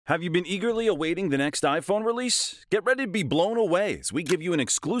Have you been eagerly awaiting the next iPhone release? Get ready to be blown away as we give you an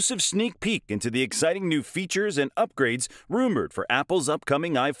exclusive sneak peek into the exciting new features and upgrades rumored for Apple's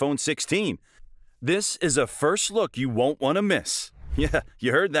upcoming iPhone 16. This is a first look you won't want to miss. Yeah,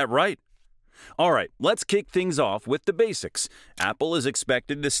 you heard that right. Alright, let's kick things off with the basics. Apple is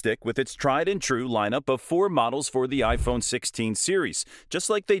expected to stick with its tried and true lineup of 4 models for the iPhone 16 series, just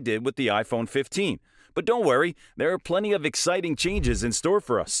like they did with the iPhone 15. But don't worry, there are plenty of exciting changes in store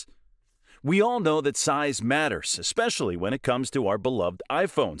for us. We all know that size matters, especially when it comes to our beloved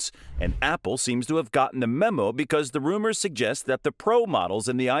iPhones. And Apple seems to have gotten the memo because the rumors suggest that the Pro models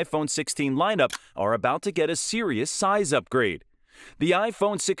in the iPhone 16 lineup are about to get a serious size upgrade. The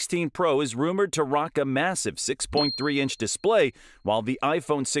iPhone 16 Pro is rumored to rock a massive 6.3-inch display, while the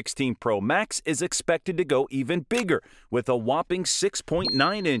iPhone 16 Pro Max is expected to go even bigger, with a whopping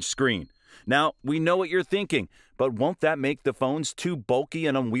 6.9-inch screen. Now, we know what you're thinking, but won't that make the phones too bulky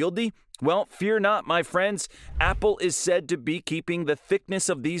and unwieldy? Well, fear not, my friends. Apple is said to be keeping the thickness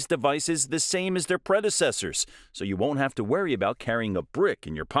of these devices the same as their predecessors, so you won't have to worry about carrying a brick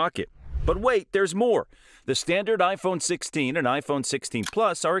in your pocket. But wait, there's more. The standard iPhone 16 and iPhone 16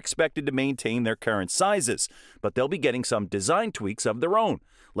 Plus are expected to maintain their current sizes, but they'll be getting some design tweaks of their own.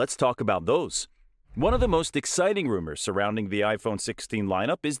 Let's talk about those. One of the most exciting rumors surrounding the iPhone 16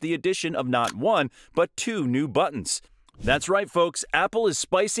 lineup is the addition of not 1, but 2 new buttons. That's right, folks, Apple is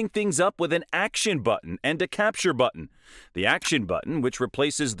spicing things up with an action button and a capture button. The action button, which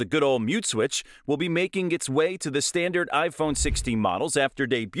replaces the good old mute switch, will be making its way to the standard iPhone 16 models after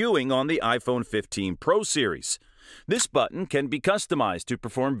debuting on the iPhone 15 Pro series. This button can be customized to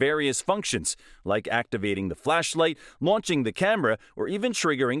perform various functions, like activating the flashlight, launching the camera, or even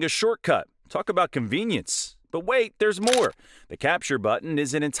triggering a shortcut. Talk about convenience. But wait, there's more. The capture button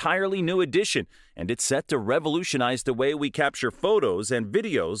is an entirely new addition, and it's set to revolutionize the way we capture photos and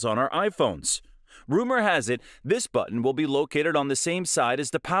videos on our iPhones. Rumor has it, this button will be located on the same side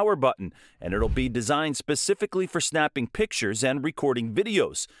as the power button, and it'll be designed specifically for snapping pictures and recording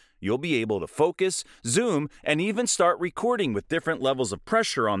videos. You'll be able to focus, zoom, and even start recording with different levels of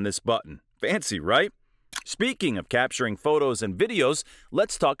pressure on this button. Fancy, right? Speaking of capturing photos and videos,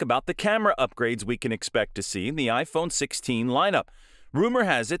 let's talk about the camera upgrades we can expect to see in the iPhone 16 lineup. Rumor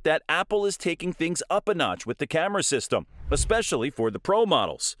has it that Apple is taking things up a notch with the camera system, especially for the Pro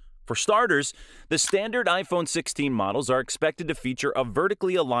models. For starters, the standard iPhone 16 models are expected to feature a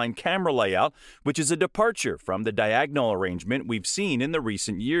vertically aligned camera layout, which is a departure from the diagonal arrangement we've seen in the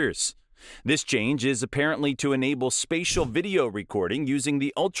recent years. This change is apparently to enable spatial video recording using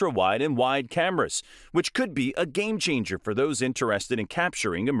the ultra-wide and wide cameras, which could be a game-changer for those interested in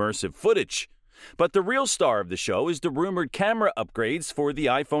capturing immersive footage. But the real star of the show is the rumored camera upgrades for the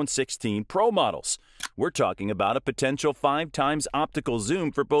iPhone 16 Pro models. We're talking about a potential 5x optical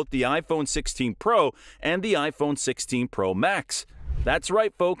zoom for both the iPhone 16 Pro and the iPhone 16 Pro Max. That's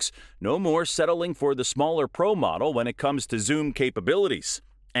right, folks, no more settling for the smaller Pro model when it comes to zoom capabilities.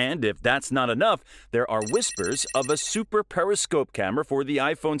 And if that's not enough, there are whispers of a super periscope camera for the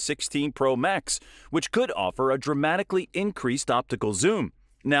iPhone 16 Pro Max, which could offer a dramatically increased optical zoom.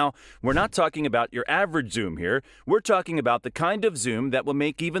 Now, we're not talking about your average zoom here, we're talking about the kind of zoom that will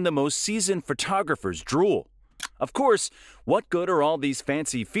make even the most seasoned photographers drool. Of course, what good are all these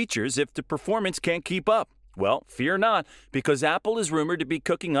fancy features if the performance can't keep up? Well, fear not, because Apple is rumored to be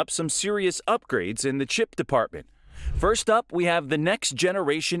cooking up some serious upgrades in the chip department. First up, we have the next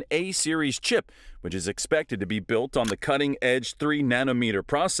generation A-series chip, which is expected to be built on the cutting-edge 3-nanometer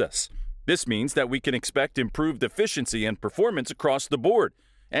process. This means that we can expect improved efficiency and performance across the board.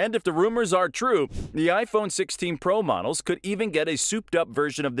 And if the rumors are true, the iPhone 16 Pro models could even get a souped-up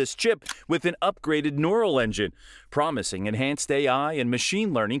version of this chip with an upgraded neural engine, promising enhanced AI and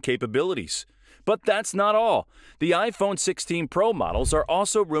machine learning capabilities. But that's not all. The iPhone 16 Pro models are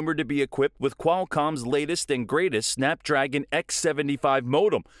also rumored to be equipped with Qualcomm's latest and greatest Snapdragon X75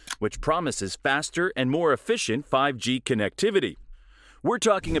 modem, which promises faster and more efficient 5G connectivity. We're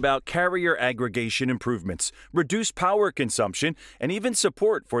talking about carrier aggregation improvements, reduced power consumption, and even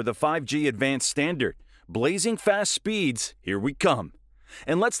support for the 5G advanced standard. Blazing fast speeds, here we come.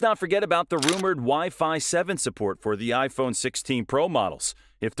 And let's not forget about the rumored Wi-Fi 7 support for the iPhone 16 Pro models.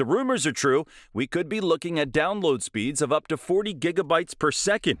 If the rumors are true, we could be looking at download speeds of up to 40 gigabytes per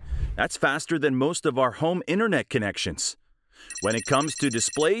second. That's faster than most of our home internet connections. When it comes to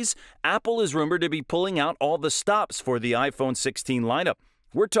displays, Apple is rumored to be pulling out all the stops for the iPhone 16 lineup.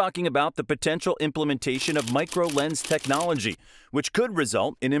 We're talking about the potential implementation of micro-lens technology, which could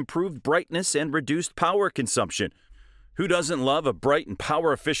result in improved brightness and reduced power consumption. Who doesn't love a bright and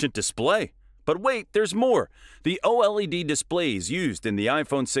power-efficient display? But wait, there's more. The OLED displays used in the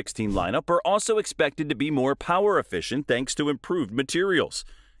iPhone 16 lineup are also expected to be more power efficient thanks to improved materials.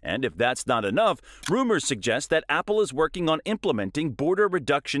 And if that's not enough, rumors suggest that Apple is working on implementing border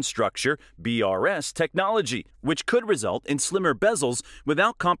reduction structure (BRS) technology, which could result in slimmer bezels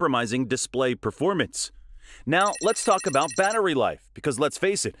without compromising display performance. Now, let's talk about battery life, because let's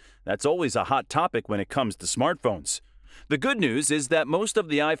face it, that's always a hot topic when it comes to smartphones. The good news is that most of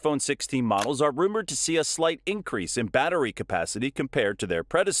the iPhone 16 models are rumored to see a slight increase in battery capacity compared to their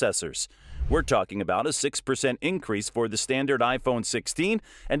predecessors. We're talking about a 6% increase for the standard iPhone 16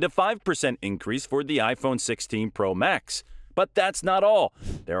 and a 5% increase for the iPhone 16 Pro Max. But that's not all.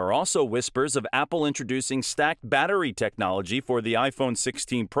 There are also whispers of Apple introducing stacked battery technology for the iPhone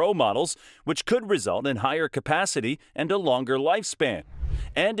 16 Pro models, which could result in higher capacity and a longer lifespan.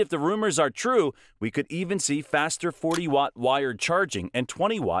 And if the rumors are true, we could even see faster 40-watt wired charging and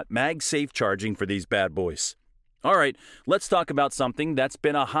 20-watt MagSafe charging for these bad boys. All right, let's talk about something that's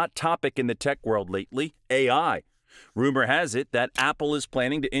been a hot topic in the tech world lately: AI. Rumor has it that Apple is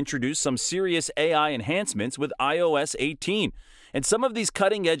planning to introduce some serious AI enhancements with iOS 18, and some of these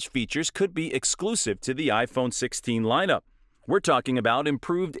cutting-edge features could be exclusive to the iPhone 16 lineup. We're talking about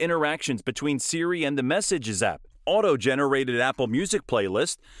improved interactions between Siri and the Messages app, auto-generated Apple Music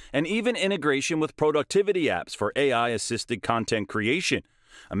playlist, and even integration with productivity apps for AI-assisted content creation.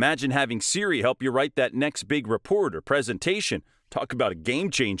 Imagine having Siri help you write that next big report or presentation. Talk about a game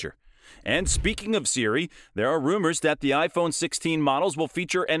changer. And speaking of Siri, there are rumors that the iPhone 16 models will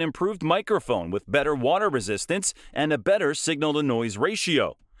feature an improved microphone with better water resistance and a better signal-to-noise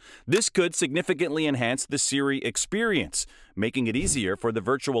ratio. This could significantly enhance the Siri experience, making it easier for the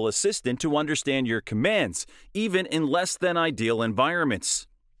virtual assistant to understand your commands, even in less than ideal environments.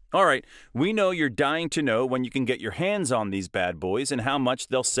 All right, we know you're dying to know when you can get your hands on these bad boys and how much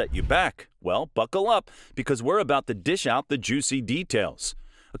they'll set you back. Well, buckle up, because we're about to dish out the juicy details.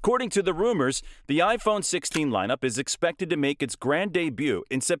 According to the rumors, the iPhone 16 lineup is expected to make its grand debut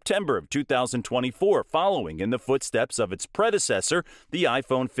in September of 2024, following in the footsteps of its predecessor, the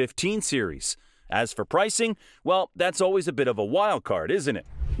iPhone 15 series. As for pricing, well, that's always a bit of a wild card, isn't it?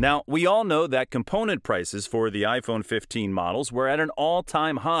 Now, we all know that component prices for the iPhone 15 models were at an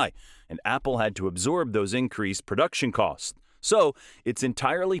all-time high, and Apple had to absorb those increased production costs. So, it's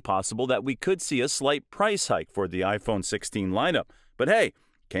entirely possible that we could see a slight price hike for the iPhone 16 lineup. But hey,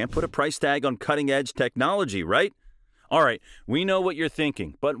 can't put a price tag on cutting-edge technology, right? All right, we know what you're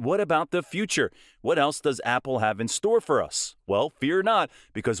thinking, but what about the future? What else does Apple have in store for us? Well, fear not,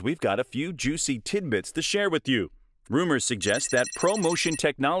 because we've got a few juicy tidbits to share with you. Rumors suggest that ProMotion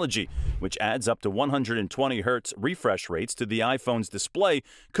technology, which adds up to 120 Hz refresh rates to the iPhone's display,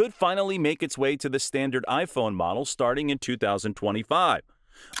 could finally make its way to the standard iPhone model starting in 2025.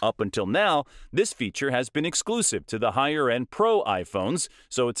 Up until now, this feature has been exclusive to the higher-end Pro iPhones,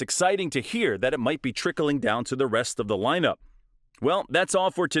 so it's exciting to hear that it might be trickling down to the rest of the lineup. Well, that's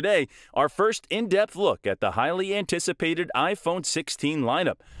all for today, our first in-depth look at the highly anticipated iPhone 16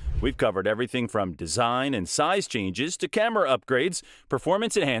 lineup. We've covered everything from design and size changes to camera upgrades,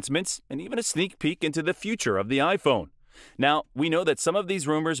 performance enhancements, and even a sneak peek into the future of the iPhone. Now, we know that some of these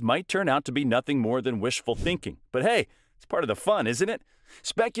rumors might turn out to be nothing more than wishful thinking, but hey, it's part of the fun, isn't it?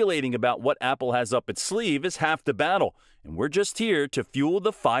 Speculating about what Apple has up its sleeve is half the battle, and we're just here to fuel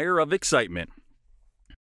the fire of excitement.